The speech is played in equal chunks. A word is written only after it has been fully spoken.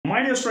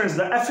dear students,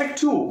 the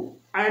effective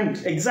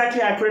and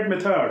exactly accurate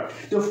method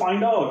to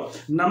find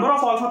out number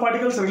of alpha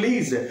particles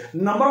released,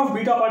 number of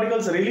beta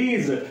particles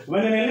released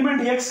when an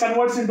element X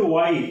converts into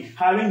Y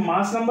having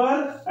mass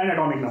number and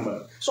atomic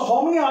number. So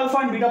how many alpha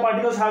and beta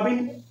particles have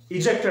been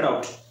ejected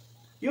out?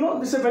 You know,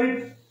 this is a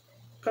very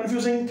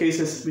confusing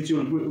cases which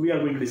we are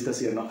going to discuss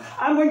here now.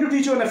 I am going to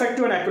teach you an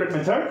effective and accurate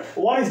method.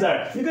 What is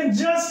that? You can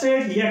just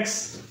take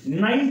X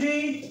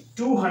 90,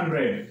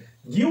 200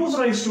 gives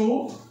rise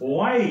to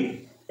Y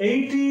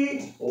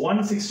 80,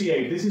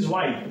 168. This is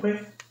Y.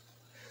 Okay.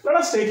 Let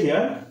us take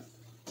here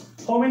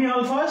how many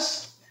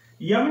alphas?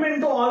 M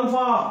into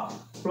alpha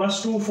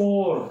plus 2,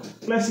 4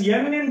 plus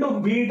N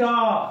into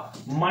beta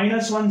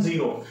minus 1,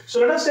 0. So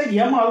let us take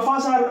M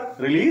alphas are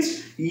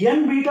released,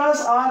 N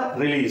betas are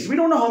released. We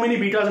don't know how many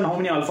betas and how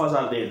many alphas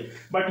are there.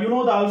 But you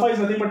know the alpha is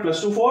nothing but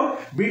plus 2, 4.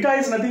 Beta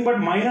is nothing but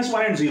minus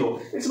 1 and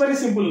 0. It's very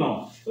simple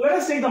now. Let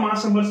us take the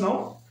mass numbers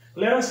now.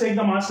 Let us take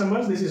the mass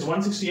numbers. This is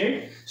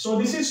 168. So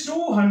this is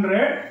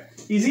 200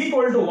 is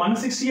equal to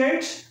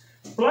 168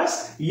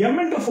 plus M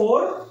into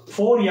 4,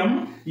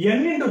 4M,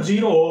 N into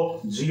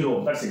 0,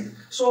 0. That's it.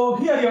 So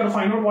here you have to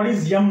find out what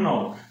is M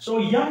now. So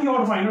M you have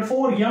to find out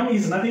 4M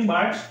is nothing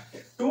but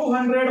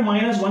 200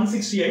 minus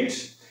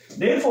 168.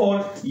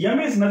 Therefore, M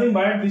is nothing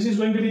but this is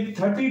going to be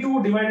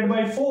 32 divided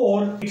by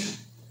 4.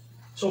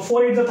 So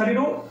 4 is the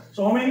 32.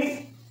 So how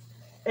many?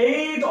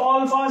 8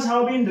 alphas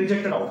have been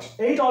rejected out.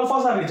 8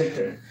 alphas are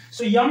rejected.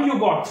 So M you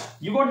got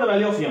the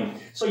value of M.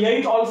 So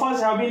 8 alphas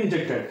have been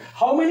rejected.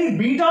 How many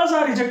betas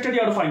are rejected you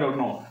have to find out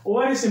now.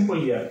 Very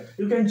simple here.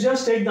 You can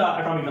just take the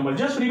atomic number.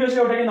 Just previously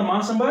you have taken the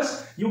mass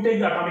numbers. You take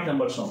the atomic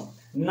numbers now.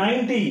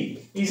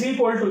 90 is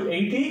equal to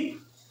 80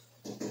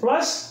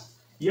 plus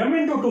M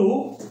into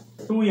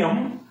 2,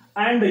 2M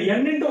and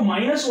N into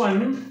minus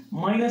 1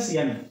 minus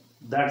N.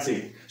 That's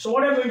it. So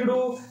what I am going to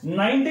do?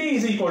 90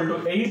 is equal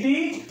to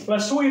 80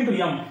 plus 2 into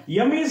M.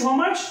 M is how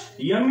much?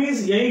 M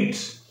is 8.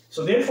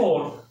 So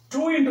therefore,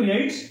 2 into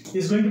 8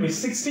 is going to be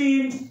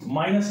 16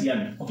 minus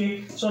N.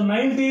 Okay. So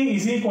 90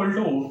 is equal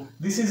to,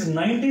 this is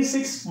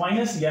 96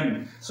 minus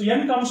N. So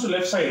N comes to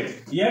left side.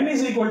 N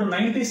is equal to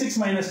 96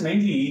 minus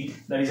 90.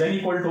 That is N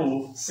equal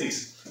to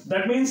 6.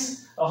 That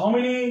means how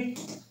many?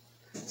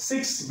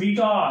 6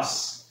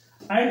 betas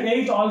and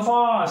 8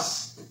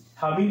 alphas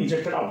have been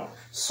ejected out.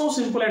 So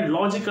simple and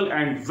logical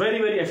and very,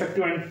 very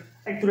effective and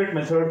accurate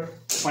method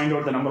to find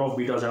out the number of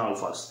betas and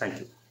alphas.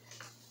 Thank you.